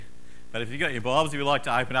But if you've got your Bibles, if you'd like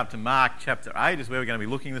to open up to Mark chapter 8 is where we're going to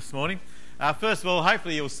be looking this morning. First of all,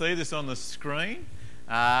 hopefully you'll see this on the screen.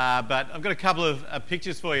 But I've got a couple of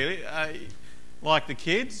pictures for you. Like the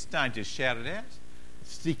kids, don't just shout it out.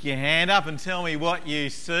 Stick your hand up and tell me what you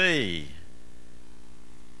see.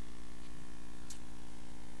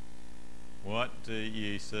 What do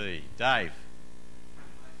you see? Dave?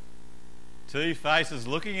 Two faces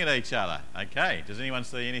looking at each other. Okay, does anyone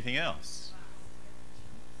see anything else?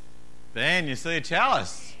 Ben, you see a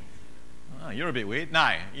chalice? Oh, you're a bit weird.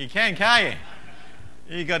 No, you can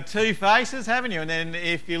you? You've got two faces, haven't you? And then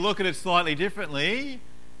if you look at it slightly differently,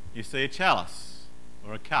 you see a chalice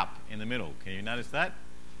or a cup in the middle. Can you notice that?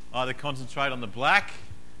 Either concentrate on the black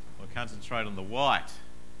or concentrate on the white,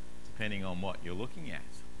 depending on what you're looking at.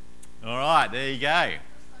 All right, there you go.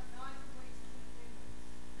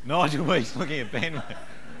 Nigel Weeks looking at Ben.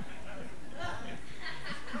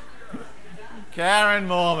 Karen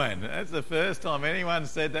Mormon. That's the first time anyone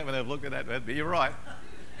said that when they've looked at that. But you're right.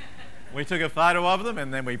 We took a photo of them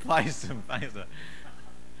and then we placed them. Okay,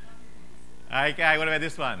 what about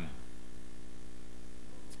this one?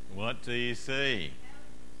 What do you see?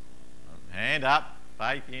 Hand up.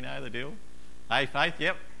 Faith, you know the deal. Hey, Faith,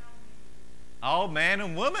 yep. Old man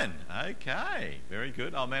and woman. Okay, very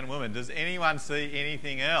good. Old man and woman. Does anyone see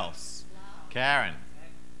anything else? Karen?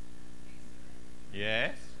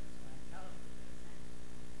 Yes?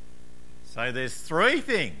 So there's three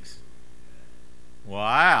things.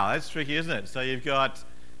 Wow, that's tricky, isn't it? So you've got,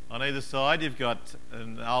 on either side, you've got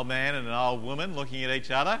an old man and an old woman looking at each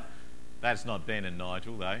other. That's not Ben and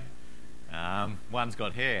Nigel, though. One's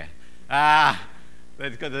got hair.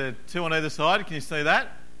 They've got the two on either side. Can you see that?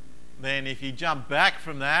 Then if you jump back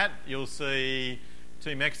from that, you'll see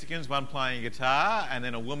two Mexicans, one playing a guitar, and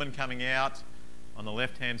then a woman coming out on the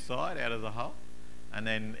left-hand side out of the hole. And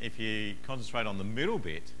then if you concentrate on the middle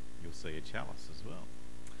bit, you'll see a chalice as well.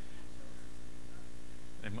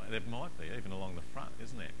 There might be, even along the front,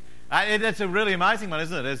 isn't there? That's a really amazing one,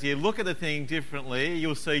 isn't it? As you look at the thing differently,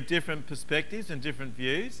 you'll see different perspectives and different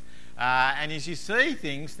views. And as you see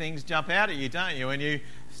things jump out at you, don't you? And you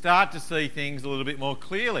start to see things a little bit more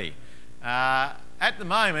clearly. At the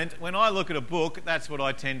moment, when I look at a book, that's what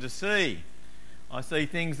I tend to see. I see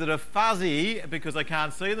things that are fuzzy because I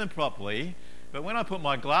can't see them properly. But when I put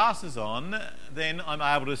my glasses on, then I'm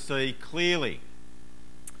able to see clearly.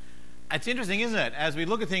 It's interesting, isn't it? As we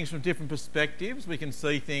look at things from different perspectives, we can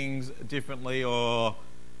see things differently or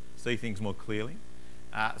see things more clearly.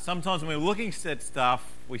 Sometimes when we're looking at stuff,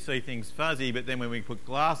 we see things fuzzy, but then when we put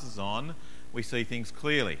glasses on, we see things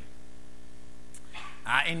clearly.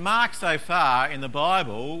 In Mark so far in the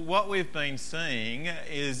Bible, what we've been seeing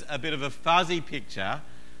is a bit of a fuzzy picture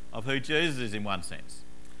of who Jesus is in one sense.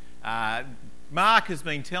 Mark has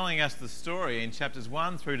been telling us the story in chapters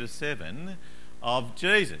 1 through to 7 of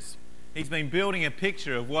Jesus. He's been building a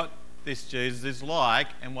picture of what this Jesus is like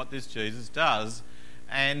and what this Jesus does.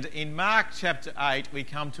 And in Mark chapter 8, we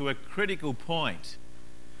come to a critical point.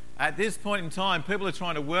 At this point in time, people are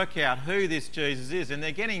trying to work out who this Jesus is, and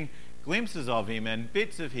they're getting glimpses of him and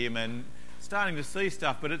bits of him and starting to see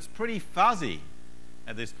stuff, but it's pretty fuzzy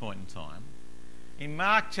at this point in time. In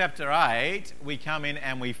Mark chapter 8, we come in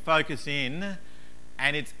and we focus in,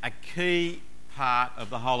 and it's a key part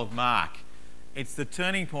of the whole of Mark. It's the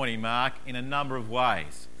turning point in Mark in a number of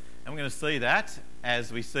ways. And we're going to see that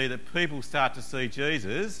as we see that people start to see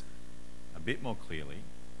Jesus a bit more clearly.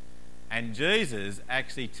 And Jesus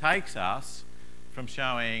actually takes us from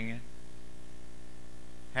showing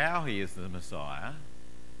how he is the Messiah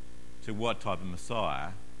to what type of Messiah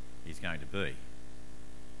he's going to be.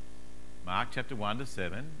 Mark chapter 1 to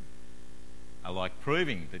 7 are like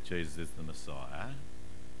proving that Jesus is the Messiah.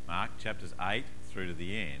 Mark chapters 8 through to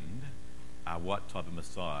the end are what type of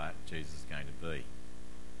Messiah Jesus is going to be.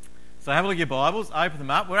 So have a look at your Bibles, open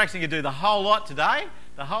them up. We're actually going to do the whole lot today,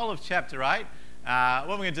 the whole of chapter 8. What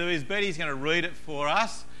we're going to do is Betty's going to read it for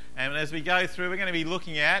us, and as we go through, we're going to be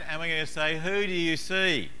looking at, and we're going to say, who do you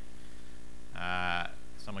see?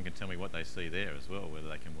 Someone can tell me what they see there as well, whether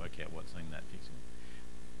they can work out what's in that picture.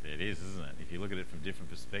 There it is, isn't it? If you look at it from a different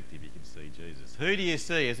perspective, you can see Jesus. Who do you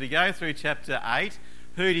see? As we go through chapter 8,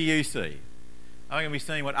 who do you see? I'm going to be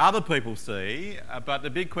seeing what other people see, but the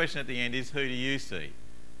big question at the end is, who do you see?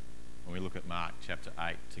 When we look at Mark chapter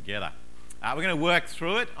 8 together. We're going to work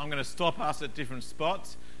through it. I'm going to stop us at different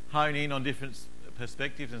spots, hone in on different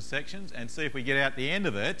perspectives and sections, and see if we get out the end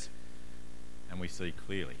of it and we see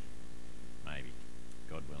clearly. Maybe,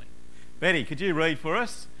 God willing. Betty, could you read for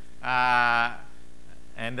us?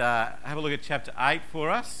 And have a look at chapter 8 for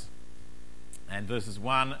us, and verses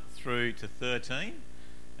 1 through to 13.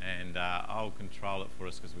 and I'll control it for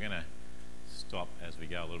us because we're going to stop as we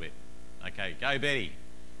go a little bit. Okay, go Betty.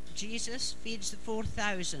 Jesus feeds the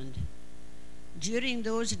 4,000. During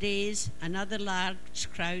those days, another large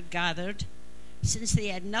crowd gathered. Since they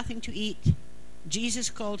had nothing to eat, Jesus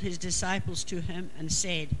called his disciples to him and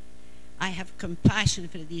said, I have compassion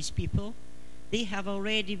for these people. They have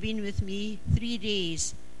already been with me 3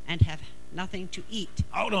 days and have nothing to eat.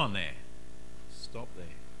 Hold on there. Stop there.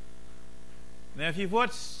 Now, if you've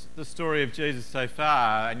watched the story of Jesus so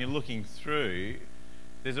far and you're looking through,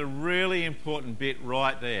 there's a really important bit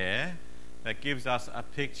right there that gives us a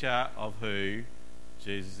picture of who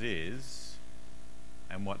Jesus is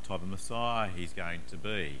and what type of Messiah he's going to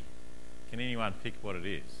be. Can anyone pick what it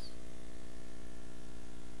is?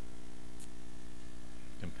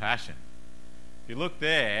 Compassion. If you look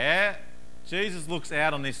there, Jesus looks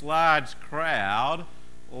out on this large crowd,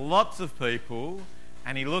 lots of people,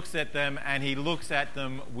 and he looks at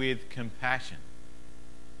them with compassion.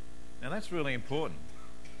 Now that's really important.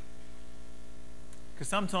 Because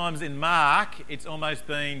sometimes in Mark, it's almost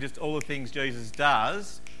been just all the things Jesus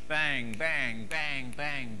does, bang, bang, bang,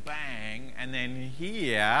 bang, bang, and then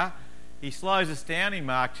here he slows us down in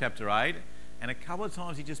Mark chapter 8, and a couple of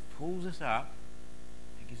times he just pulls us up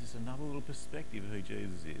and gives us another little perspective of who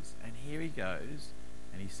Jesus is. And here he goes,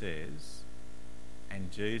 and he says,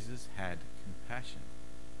 and Jesus had compassion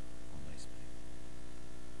on these people.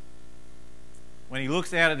 When he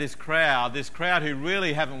looks out at this crowd who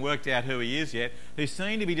really haven't worked out who he is yet, who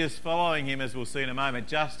seem to be just following him, as we'll see in a moment,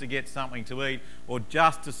 just to get something to eat, or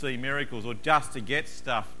just to see miracles, or just to get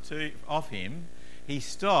stuff off him, he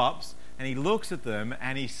stops and he looks at them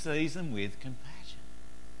and he sees them with compassion.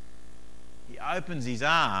 He opens his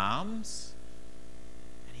arms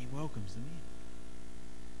and he welcomes them in.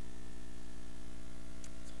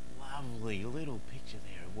 It's a lovely little picture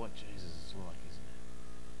there of what Jesus is like, isn't it?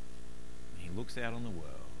 And he looks out on the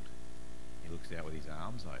world. He looks out with his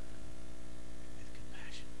arms open, with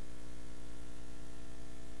compassion.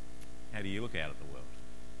 How do you look out at the world?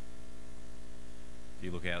 Do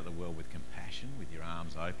you look out at the world with compassion, with your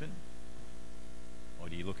arms open? Or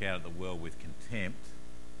do you look out at the world with contempt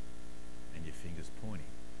and your fingers pointing?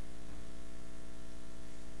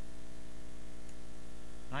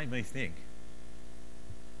 Made me think.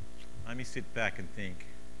 Made me sit back and think,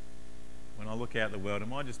 when I look out at the world,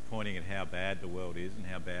 am I just pointing at how bad the world is and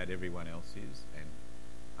how bad everyone else is, and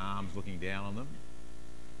arms looking down on them?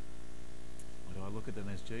 Or do I look at them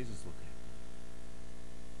as Jesus looked at them,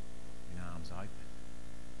 with arms open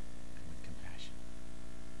and with compassion?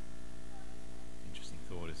 Interesting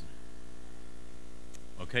thought, isn't it?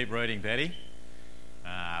 Well, keep reading, Betty.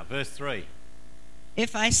 Verse 3.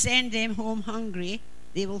 If I send them home hungry,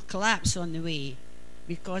 they will collapse on the way,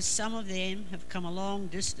 because some of them have come a long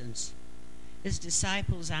distance. His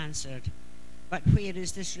disciples answered, but where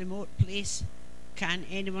is this remote place? Can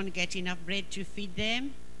anyone get enough bread to feed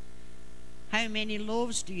them? How many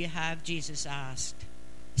loaves do you have? Jesus asked.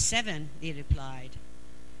 7, they replied.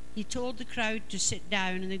 He told the crowd to sit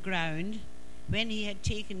down on the ground. When he had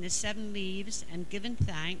taken the 7 leaves and given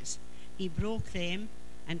thanks, he broke them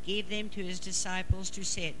and gave them to his disciples to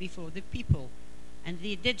set before the people, and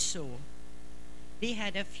they did so. They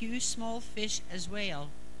had a few small fish as well.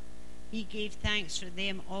 He gave thanks for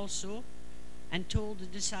them also, and told the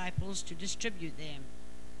disciples to distribute them.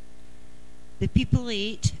 The people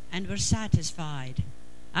ate and were satisfied.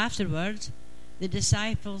 Afterwards, the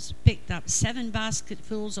disciples picked up 7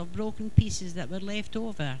 basketfuls of broken pieces that were left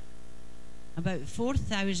over. About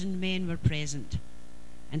 4,000 men were present,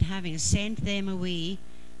 and having sent them away,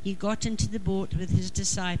 he got into the boat with his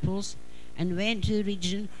disciples and went to the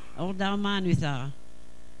region of Dalmanutha.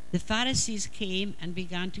 The Pharisees came and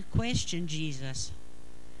began to question Jesus.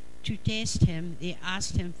 To test him, they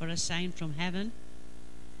asked him for a sign from heaven.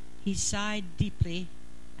 He sighed deeply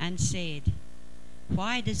and said,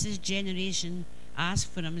 why does this generation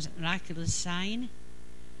ask for a miraculous sign?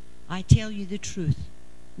 I tell you the truth,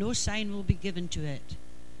 no sign will be given to it.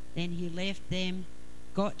 Then he left them,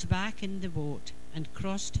 got back in the boat, and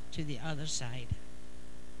crossed to the other side.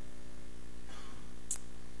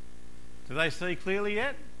 Do they see clearly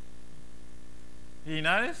yet? Do you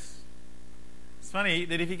notice? It's funny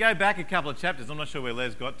that if you go back a couple of chapters, I'm not sure where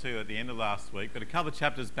Les got to at the end of last week, but a couple of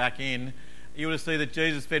chapters back in, you would have seen that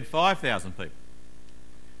Jesus fed 5,000 people.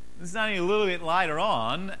 This is only a little bit later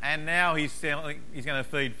on, and now he's going to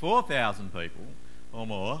feed 4,000 people or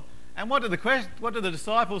more. And what did the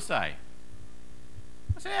disciples say?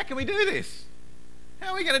 I said, how can we do this?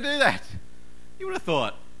 How are we going to do that? You would have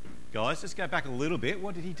thought, guys, just go back a little bit.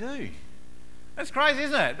 What did he do? That's crazy,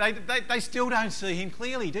 isn't it? They still don't see him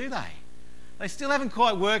clearly, do they? They still haven't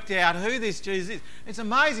quite worked out who this Jesus is. It's an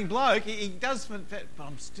amazing bloke. He does, but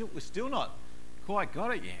we're still not quite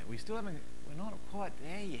got it yet. We're not quite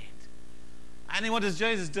there yet. And then what does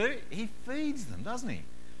Jesus do? He feeds them, doesn't he?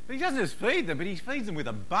 But he doesn't just feed them, but he feeds them with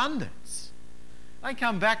abundance. They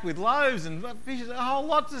come back with loaves and fishes, a whole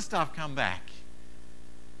lots of stuff come back.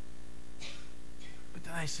 But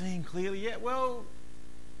do they see him clearly yet? Well,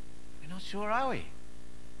 we're not sure, are we?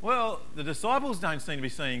 Well, the disciples don't seem to be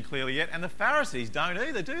seeing clearly yet, and the Pharisees don't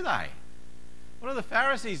either, do they? What do the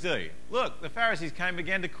Pharisees do? Look, the Pharisees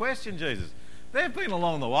began to question Jesus. They've been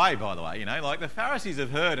along the way, by the way, like the Pharisees have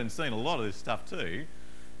heard and seen a lot of this stuff too.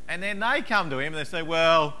 And then they come to him and they say,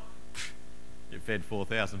 well, you fed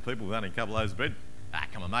 4,000 people with only a couple of loaves of bread.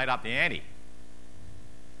 Come on, mate, up the ante.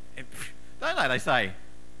 And, don't they? They say,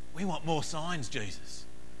 we want more signs, Jesus.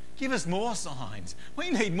 Give us more signs.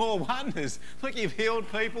 We need more wonders. Look, you've healed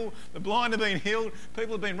people. The blind have been healed.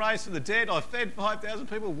 People have been raised from the dead. I've fed 5,000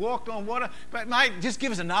 people, walked on water. But, mate, just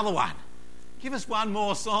give us another one. Give us one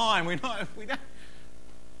more sign. They don't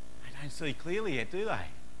see clearly yet, do they?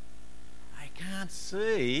 They can't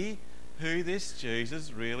see who this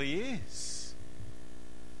Jesus really is.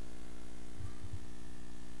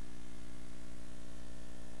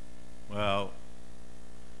 Well,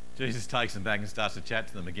 Jesus takes them back and starts to chat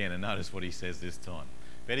to them again, and notice what he says this time.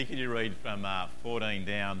 Betty, could you read from 14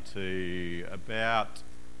 down to about,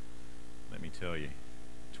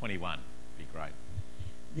 21? Be great.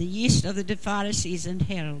 The yeast of the Pharisees and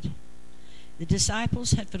Herod. The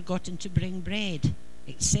disciples had forgotten to bring bread,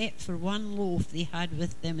 except for one loaf they had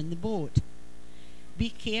with them in the boat. Be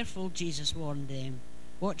careful, Jesus warned them.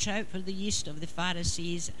 Watch out for the yeast of the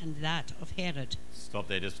Pharisees and that of Herod. Stop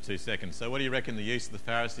there just for 2 seconds. So what do you reckon the yeast of the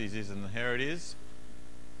Pharisees is and the Herod is?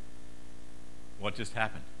 What just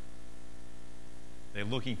happened? They're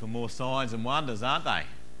looking for more signs and wonders, aren't they?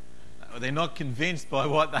 They're not convinced by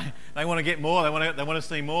what they want to get more. They want to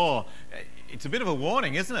see more. It's a bit of a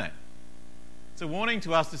warning, isn't it? It's a warning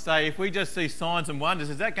to us to say, if we just see signs and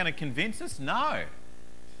wonders, is that going to convince us? No.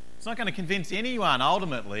 It's not going to convince anyone,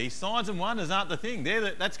 ultimately. Signs and wonders aren't the thing.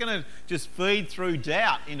 That's going to just feed through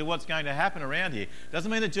doubt into what's going to happen around here.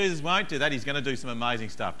 Doesn't mean that Jesus won't do that. He's going to do some amazing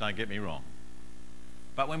stuff, don't get me wrong.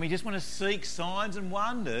 But when we just want to seek signs and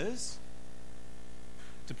wonders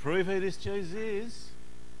to prove who this Jesus is,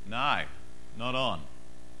 no, not on.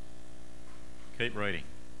 Keep reading.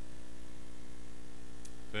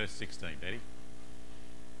 Verse 16, Betty.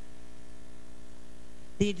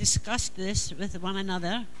 They discussed this with one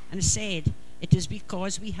another and said, "It is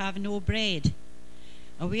because we have no bread."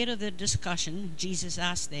 Aware of their discussion, Jesus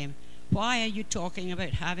asked them, "Why are you talking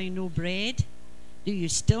about having no bread? Do you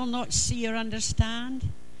still not see or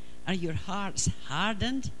understand? Are your hearts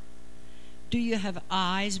hardened? Do you have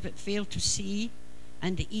eyes but fail to see,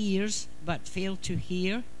 and ears but fail to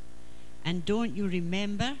hear? And don't you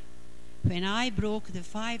remember when I broke the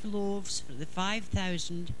 5 loaves for the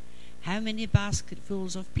 5,000, how many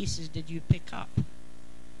basketfuls of pieces did you pick up?"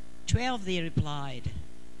 12, they replied.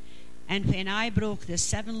 "And when I broke the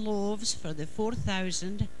 7 loaves for the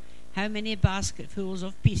 4,000, how many basketfuls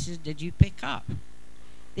of pieces did you pick up?"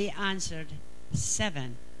 They answered,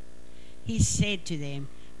 7. He said to them,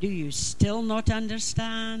 "Do you still not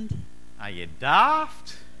understand?" Are you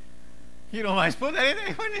daft? You'd almost put that in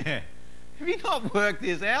there, wouldn't you? Have you not worked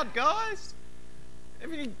this out, guys?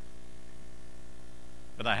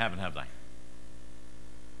 But they haven't, have they?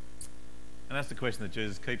 And that's the question that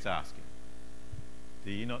Jesus keeps asking.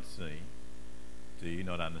 Do you not see? Do you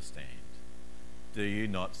not understand? Do you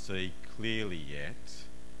not see clearly yet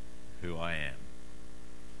who I am?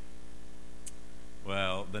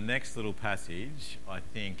 Well, the next little passage, I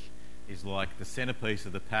think, is like the centrepiece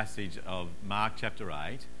of the passage of Mark chapter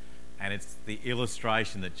 8, and it's the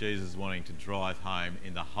illustration that Jesus is wanting to drive home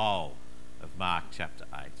in the whole of Mark chapter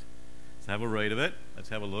 8. So have a read of it. Let's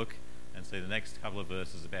have a look and see the next couple of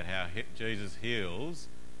verses about how Jesus heals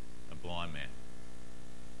a blind man.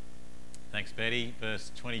 Thanks, Betty.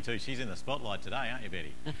 Verse 22. She's in the spotlight today, aren't you,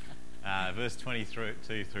 Betty? Verse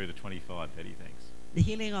 22 through to 25, Betty, thanks. The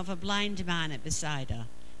healing of a blind man at Bethsaida.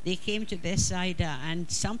 They came to Bethsaida, and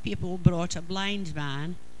some people brought a blind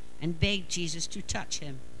man and begged Jesus to touch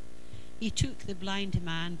him. He took the blind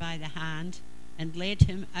man by the hand and led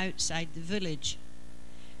him outside the village.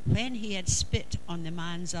 When he had spit on the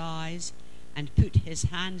man's eyes and put his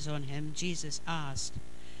hands on him, Jesus asked,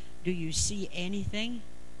 "Do you see anything?"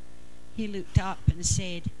 He looked up and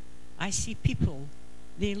said, "I see people.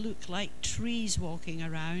 They look like trees walking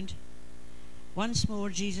around." Once more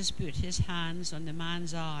Jesus put his hands on the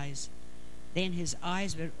man's eyes. Then his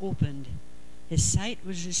eyes were opened. His sight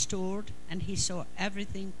was restored, and he saw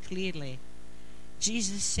everything clearly.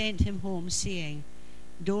 Jesus sent him home, saying,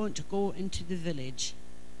 "Don't go into the village."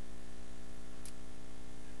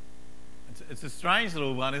 It's a strange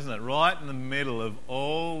little one, isn't it? Right in the middle of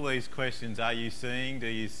all these questions, are you seeing? Do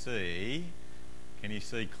you see? Can you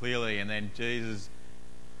see clearly? And then Jesus,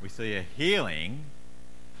 we see a healing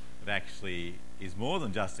that actually is more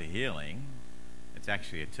than just a healing. It's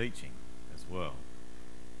actually a teaching as well.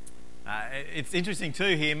 It's interesting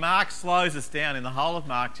too here, Mark slows us down in the whole of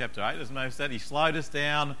Mark chapter 8. As Mo said, he slowed us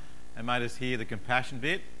down and made us hear the compassion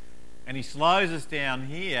bit. And he slows us down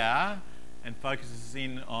here and focuses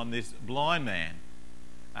in on this blind man.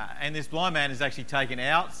 And this blind man is actually taken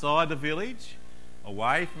outside the village,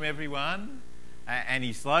 away from everyone, and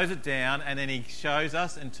he slows it down, and then he shows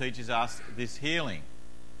us and teaches us this healing.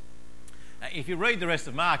 If you read the rest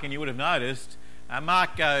of Mark, and you would have noticed,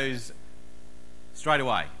 Mark goes straight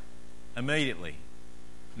away, immediately,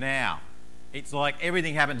 now. It's like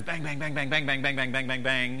everything happens bang, bang, bang, bang, bang, bang, bang, bang, bang, bang,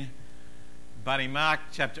 bang. But in Mark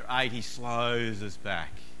chapter 8, he slows us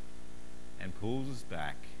back and pulls us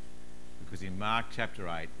back, because in Mark chapter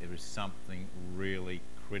 8 there is something really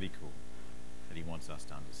critical that he wants us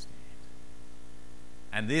to understand.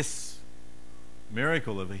 And this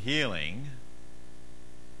miracle of a healing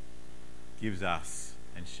gives us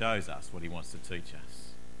and shows us what he wants to teach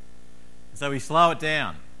us. So we slow it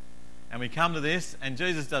down and we come to this, and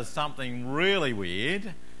Jesus does something really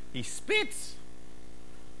weird. He spits,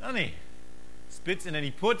 doesn't he? Spits, and then he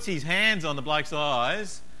puts his hands on the bloke's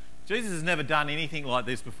eyes. Jesus has never done anything like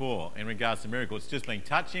this before in regards to miracles. It's just been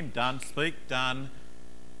touch him, done, speak, done.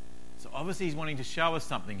 So obviously he's wanting to show us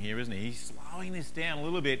something here, isn't he? He's slowing this down a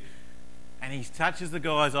little bit, and he touches the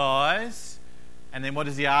guy's eyes, and then what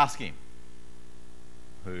does he ask him?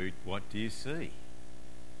 What do you see?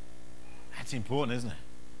 That's important, isn't it?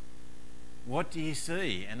 What do you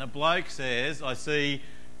see? And the bloke says, I see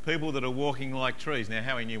people that are walking like trees. Now,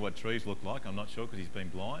 how he knew what trees looked like, I'm not sure, because he's been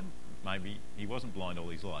blind. Maybe he wasn't blind all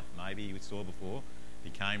his life. Maybe he saw before,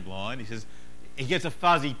 became blind. He says, he gets a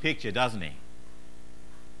fuzzy picture, doesn't he?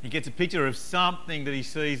 He gets a picture of something that he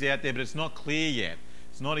sees out there, but it's not clear yet.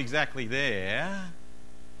 It's not exactly there.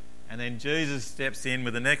 And then Jesus steps in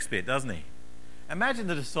with the next bit, doesn't he? Imagine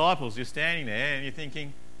the disciples, you're standing there and you're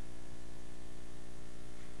thinking,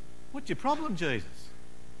 what's your problem, Jesus?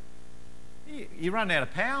 You're running out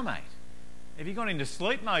of power, mate. Have you gone into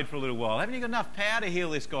sleep mode for a little while? Haven't you got enough power to heal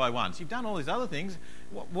this guy once? You've done all these other things.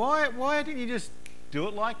 Why didn't you just do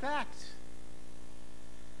it like that?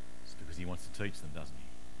 It's because he wants to teach them, doesn't he?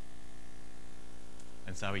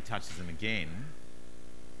 And so he touches them again,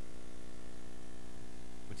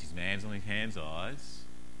 puts his hands on his hands' eyes,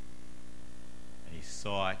 and his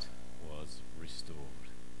sight was restored.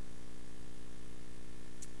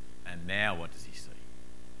 And now what does he see?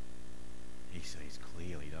 He sees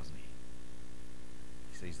clearly, doesn't he?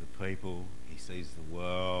 He sees the people, he sees the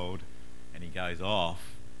world, and he goes off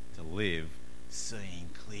to live seeing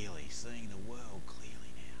clearly, seeing the world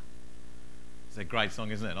clearly now. It's a great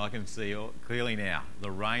song, isn't it? I can see clearly now.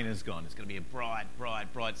 The rain is gone. It's going to be a bright,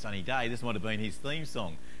 bright, bright sunny day. This might have been his theme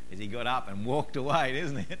song as he got up and walked away,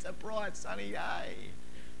 isn't it? It's a bright sunny day.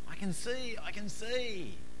 I can see, I can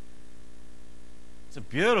see. It's a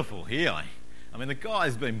beautiful healing. I mean, the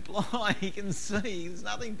guy's been blind. He can see. There's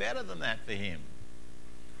nothing better than that for him.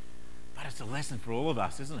 But it's a lesson for all of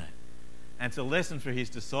us, isn't it? And it's a lesson for his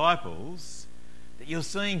disciples that you're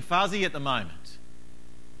seeing fuzzy at the moment,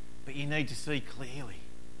 but you need to see clearly.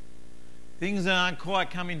 Things aren't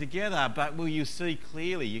quite coming together, but will you see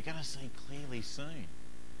clearly? You're going to see clearly soon.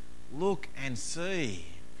 Look and see.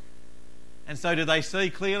 And so do they see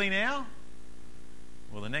clearly now?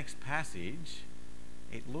 Well, the next passage,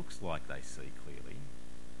 it looks like they see clearly.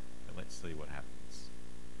 But let's see what happens.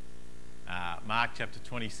 Mark chapter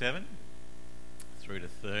 27 through to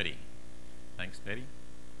 30. Thanks, Betty.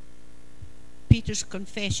 Peter's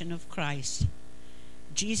confession of Christ.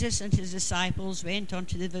 Jesus and his disciples went on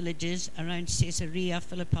to the villages around Caesarea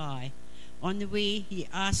Philippi. On the way, he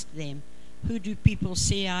asked them, "Who do people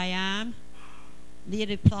say I am?" They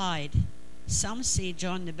replied, "Some say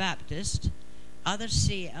John the Baptist, others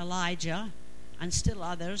say Elijah, and still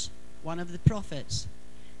others, one of the prophets."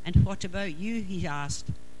 "And what about you?" he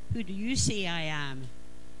asked. "Who do you say I am?"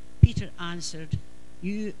 Peter answered,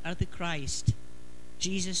 "You are the Christ."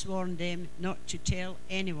 Jesus warned them not to tell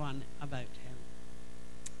anyone about him.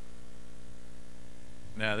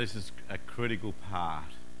 Now, this is a critical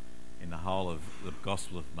part in the whole of the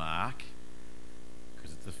Gospel of Mark,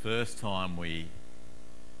 because it's the first time we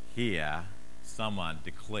hear someone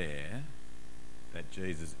declare that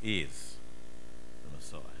Jesus is the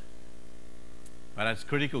Messiah. But it's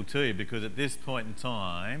critical too, because at this point in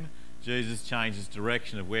time, Jesus changes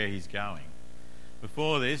direction of where he's going.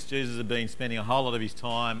 Before this, Jesus had been spending a whole lot of his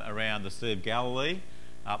time around the Sea of Galilee,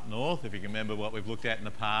 up north, if you can remember what we've looked at in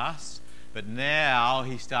the past. But now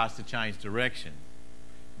he starts to change direction.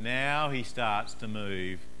 Now he starts to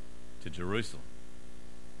move to Jerusalem.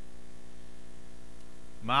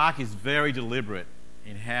 Mark is very deliberate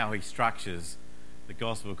in how he structures the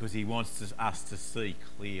gospel because he wants us to see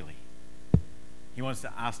clearly. He wants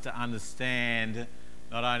us to understand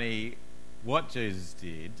not only what Jesus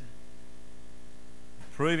did,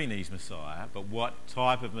 proving he's Messiah, but what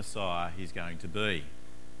type of Messiah he's going to be.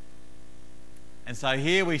 And so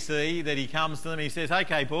here we see that he comes to them, he says,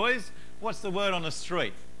 okay boys, what's the word on the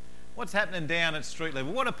street? What's happening down at street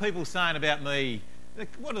level? What are people saying about me?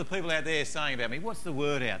 What are the people out there saying about me? What's the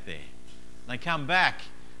word out there? And they come back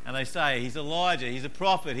and they say, he's Elijah, he's a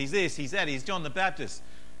prophet, he's this, he's that, he's John the Baptist.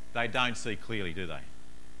 They don't see clearly, do they?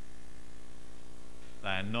 They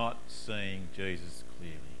are not seeing Jesus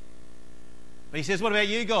clearly. But he says, what about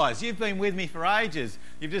you guys? You've been with me for ages.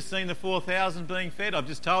 You've just seen the 4,000 being fed. I've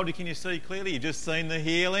just told you, can you see clearly? You've just seen the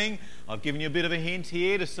healing. I've given you a bit of a hint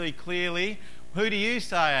here to see clearly. Who do you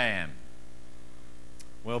say I am?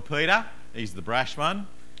 Well, Peter, he's the brash one.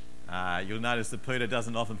 You'll notice that Peter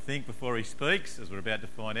doesn't often think before he speaks, as we're about to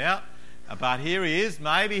find out. But here he is.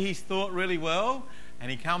 Maybe he's thought really well. And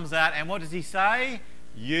he comes out, and what does he say?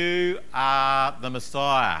 You are the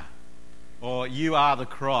Messiah. Or you are the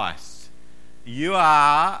Christ. You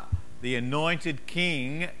are the anointed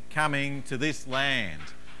king coming to this land.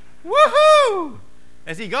 Woohoo!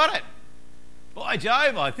 Has he got it? By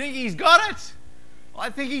Jove, I think he's got it. I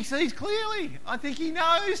think he sees clearly. I think he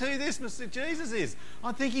knows who this Mr. Jesus is.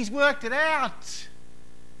 I think he's worked it out.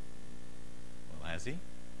 Well, has he?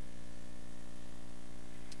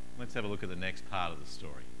 Let's have a look at the next part of the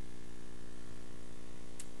story.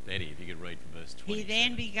 Betty, if you could read from verse 20. He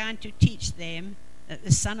then began to teach them that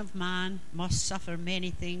the Son of Man must suffer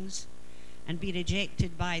many things and be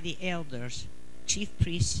rejected by the elders, chief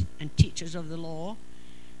priests, and teachers of the law,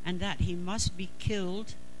 and that he must be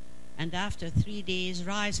killed and after 3 days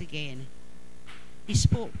rise again. He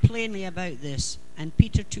spoke plainly about this, and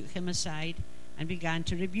Peter took him aside and began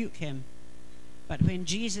to rebuke him. But when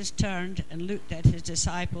Jesus turned and looked at his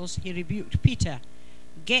disciples, he rebuked Peter.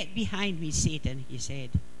 "Get behind me, Satan," he said.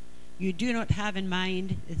 "You do not have in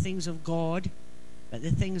mind the things of God, but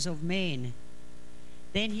the things of men."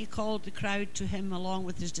 Then he called the crowd to him along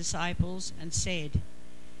with his disciples and said,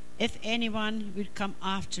 "If anyone would come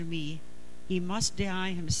after me, he must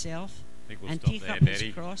deny himself and take up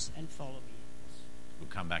his cross and follow me." We'll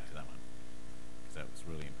come back to that one, because that was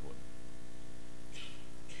really important.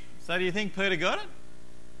 So do you think Peter got it?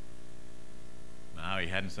 No, he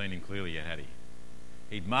hadn't seen him clearly yet, had he?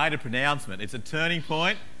 He'd made a pronouncement. It's a turning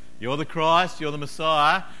point. You're the Christ, you're the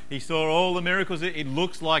Messiah. He saw all the miracles. It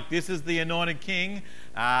looks like this is the anointed king.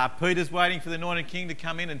 Peter's waiting for the anointed king to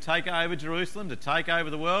come in and take over Jerusalem, to take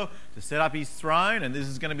over the world, to set up his throne, and this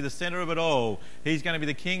is going to be the centre of it all. He's going to be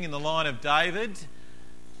the king in the line of David.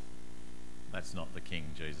 That's not the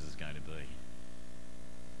king Jesus is going to be.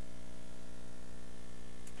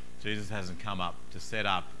 Jesus hasn't come up to set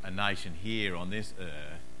up a nation here on this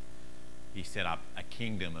earth. He set up a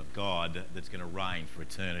kingdom of God that's going to reign for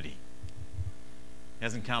eternity. He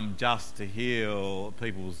hasn't come just to heal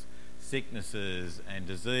people's sicknesses and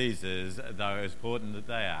diseases, though as important that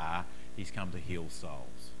they are. He's come to heal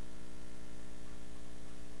souls.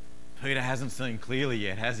 Peter hasn't seen clearly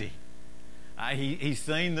yet, has he? He's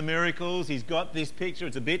seen the miracles. He's got this picture.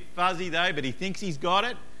 It's a bit fuzzy though, but he thinks he's got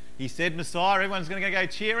it. He said Messiah, everyone's going to go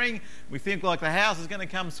cheering. We think like the house is going to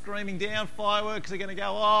come screaming down, fireworks are going to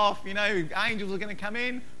go off, angels are going to come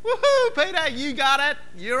in. Woohoo, Peter, you got it.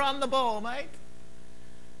 You're on the ball, mate.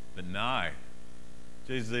 But no.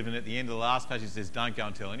 Jesus, even at the end of the last passage, says, don't go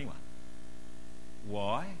and tell anyone.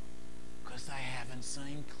 Why? Because they haven't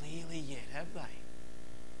seen clearly yet, have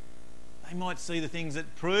they? They might see the things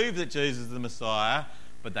that prove that Jesus is the Messiah,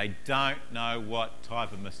 but they don't know what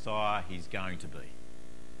type of Messiah he's going to be.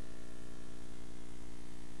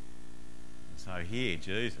 So here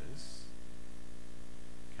Jesus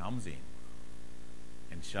comes in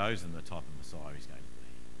and shows them the type of Messiah he's going to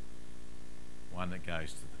be. One that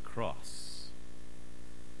goes to the cross,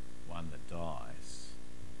 one that dies,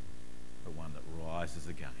 but one that rises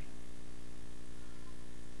again.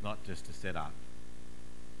 Not just to set up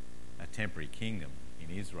a temporary kingdom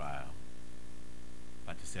in Israel,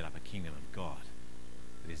 but to set up a kingdom of God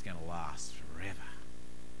that is going to last forever.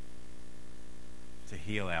 To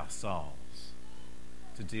heal our souls,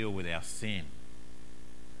 to deal with our sin,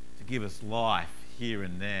 to give us life here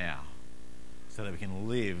and now so that we can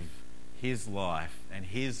live his life and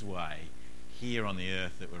his way here on the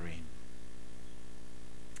earth that we're in.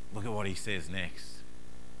 Look at what he says next.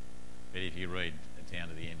 But if you read down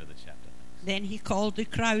to the end of the chapter. Then he called the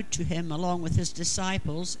crowd to him along with his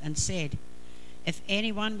disciples and said, "If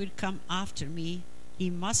anyone would come after me, he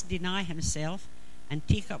must deny himself and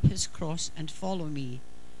take up his cross and follow me.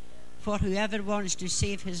 For whoever wants to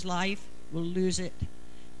save his life will lose it,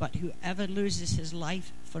 but whoever loses his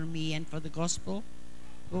life for me and for the gospel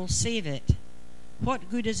will save it. What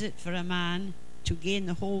good is it for a man to gain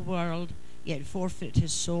the whole world yet forfeit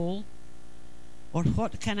his soul? Or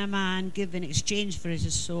what can a man give in exchange for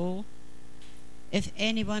his soul? If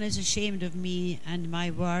anyone is ashamed of me and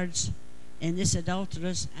my words in this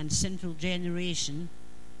adulterous and sinful generation,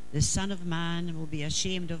 the Son of Man will be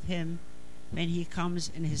ashamed of him when he comes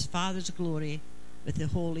in his Father's glory with the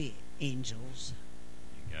holy angels."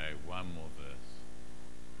 You go one more verse.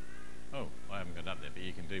 Oh, I haven't got it up there, but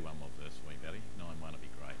you can do one more verse for me, Betty. 9:1 would be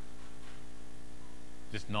great.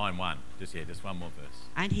 Just 9:1. Just one more verse.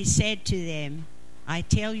 And he said to them, "I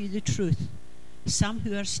tell you the truth, some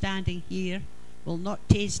who are standing here will not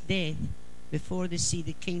taste death before they see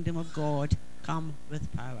the kingdom of God come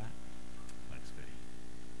with power." Thanks, Betty.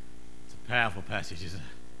 It's a powerful passage, isn't it?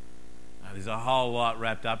 There's a whole lot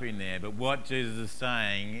wrapped up in there, but what Jesus is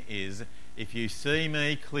saying is, if you see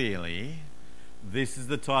me clearly, this is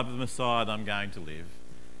the type of Messiah that I'm going to live.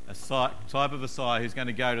 A type of Messiah who's going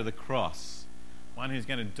to go to the cross, one who's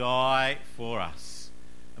going to die for us.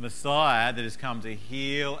 A Messiah that has come to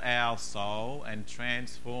heal our soul and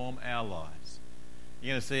transform our lives.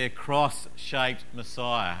 You're going to see a cross-shaped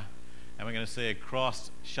Messiah, and we're going to see a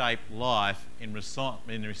cross-shaped life in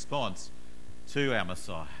response to our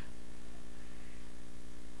Messiah.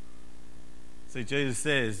 See, Jesus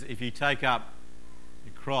says, if you take up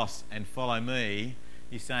your cross and follow me,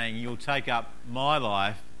 he's saying you'll take up my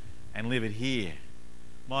life and live it here.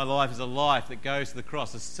 My life is a life that goes to the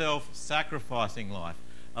cross, a self-sacrificing life,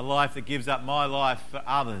 a life that gives up my life for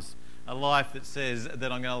others, a life that says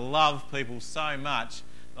that I'm going to love people so much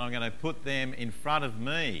that I'm going to put them in front of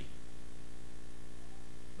me.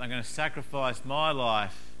 I'm going to sacrifice my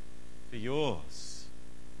life for yours.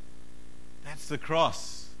 That's the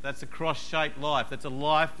cross. That's a cross-shaped life. That's a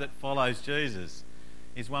life that follows Jesus.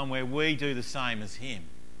 It's one where we do the same as him.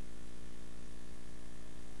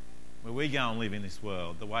 Where we go and live in this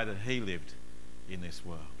world the way that he lived in this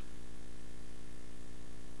world.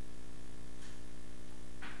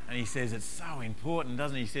 And he says it's so important,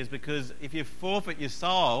 doesn't he? He says, because if you forfeit your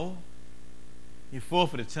soul, you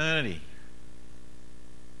forfeit eternity.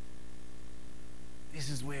 This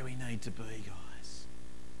is where we need to be, guys.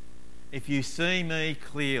 If you see me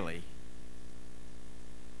clearly,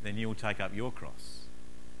 then you will take up your cross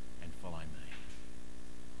and follow me.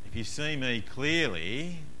 If you see me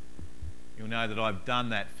clearly, you'll know that I've done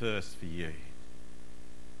that first for you.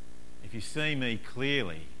 If you see me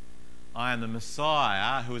clearly, I am the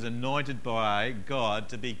Messiah who is anointed by God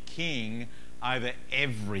to be king over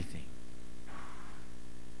everything.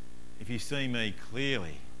 If you see me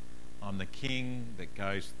clearly, I'm the king that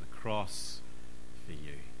goes to the cross for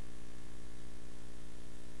you.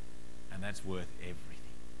 And that's worth everything.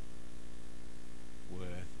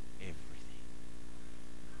 Worth everything.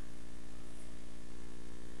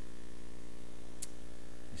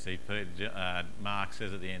 You see, Mark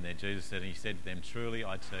says at the end there, Jesus said, and he said to them, "Truly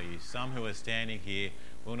I tell you, some who are standing here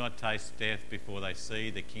will not taste death before they see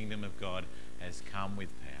the kingdom of God has come with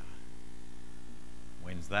power."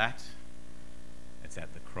 When's that? It's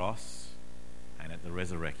at the cross and at the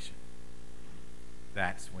resurrection.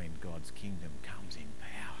 That's when God's kingdom comes in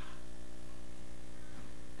power.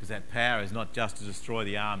 Because that power is not just to destroy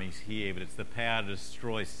the armies here, but it's the power to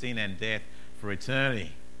destroy sin and death for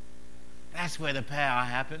eternity. That's where the power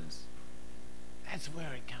happens. That's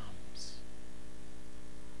where it comes.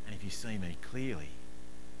 And if you see me clearly,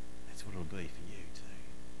 that's what it'll be for you too.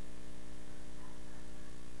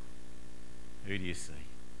 Who do you see?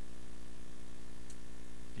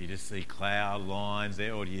 Do you just see cloud lines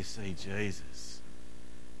there, or do you see Jesus?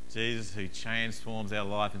 Jesus who transforms our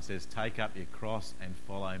life and says, "Take up your cross and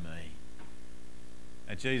follow me."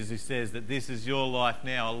 And Jesus who says that this is your life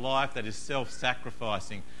now, a life that is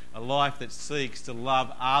self-sacrificing, a life that seeks to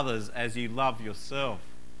love others as you love yourself,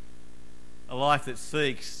 a life that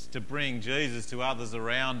seeks to bring Jesus to others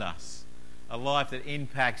around us, a life that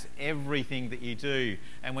impacts everything that you do.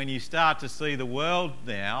 And when you start to see the world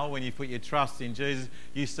now, when you put your trust in Jesus,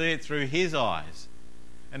 you see it through his eyes.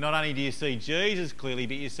 And not only do you see Jesus clearly,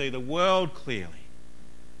 but you see the world clearly.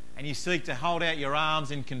 And you seek to hold out your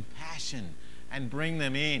arms in compassion and bring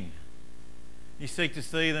them in. You seek to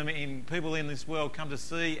see them in people in this world come to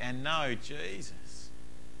see and know Jesus.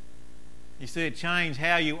 You see it change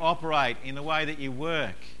how you operate in the way that you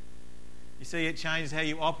work. You see it changes how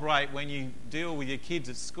you operate when you deal with your kids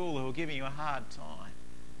at school who are giving you a hard time.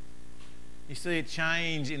 You see it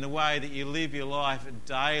change in the way that you live your life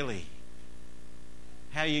daily.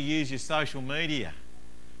 How you use your social media.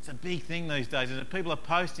 It's a big thing these days, isn't it? People are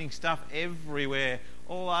posting stuff everywhere,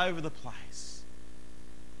 all over the place.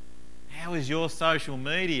 How is your social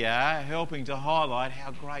media helping to highlight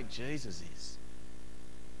how great Jesus is?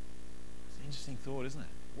 It's an interesting thought, isn't it?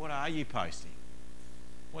 What are you posting?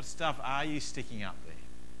 What stuff are you sticking up there?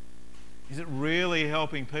 Is it really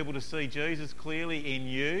helping people to see Jesus clearly in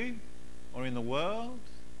you or in the world?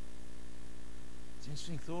 It's an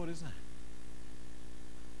interesting thought, isn't it?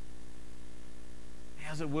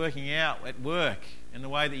 How's it working out at work in the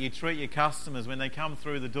way that you treat your customers when they come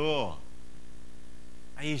through the door?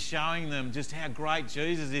 Are you showing them just how great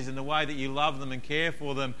Jesus is in the way that you love them and care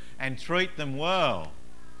for them and treat them well?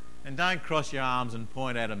 And don't cross your arms and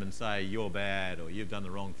point at them and say, you're bad, or you've done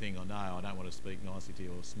the wrong thing, or no, I don't want to speak nicely to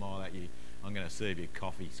you or smile at you. I'm going to serve you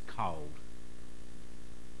coffee's cold.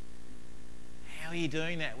 How are you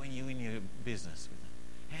doing that when you're in your business with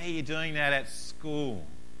them? How are you doing that at school?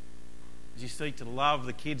 As you seek to love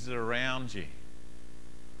the kids that are around you.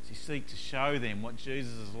 As you seek to show them what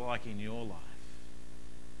Jesus is like in your life.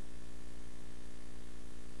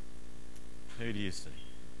 Who do you see?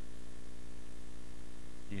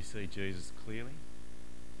 Do you see Jesus clearly?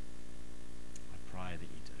 I pray that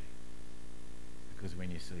you do. Because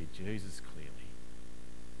when you see Jesus clearly,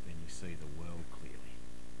 then you see the world clearly.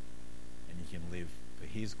 And you can live for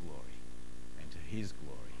his glory and to his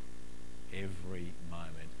glory every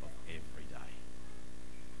moment of every day.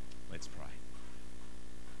 Let's pray.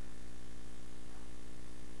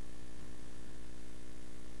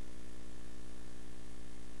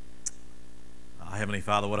 Heavenly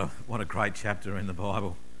Father, what a great chapter in the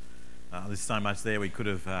Bible. There's so much there we could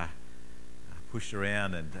have pushed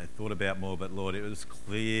around and thought about more, but Lord, it was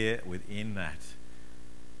clear within that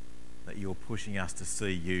you're pushing us to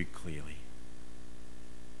see you clearly.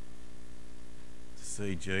 To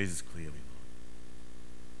see Jesus clearly,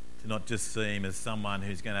 Lord. To not just see him as someone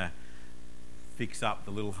who's going to fix up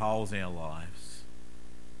the little holes in our lives.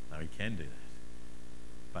 No, he can do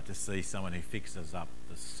that. But to see someone who fixes up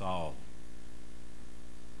the soul.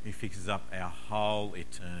 Who fixes up our whole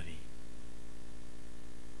eternity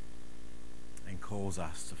and calls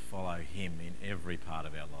us to follow him in every part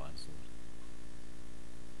of our lives, Lord.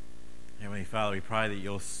 Heavenly Father, we pray that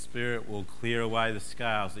your Spirit will clear away the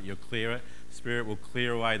scales, that your Spirit will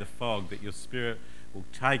clear away the fog, that your Spirit will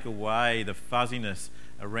take away the fuzziness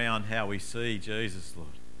around how we see Jesus,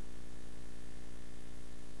 Lord,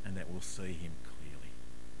 and that we'll see him clearly,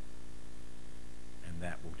 and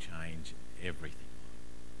that will change everything.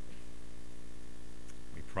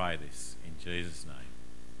 We pray this in Jesus' name.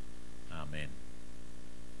 Amen.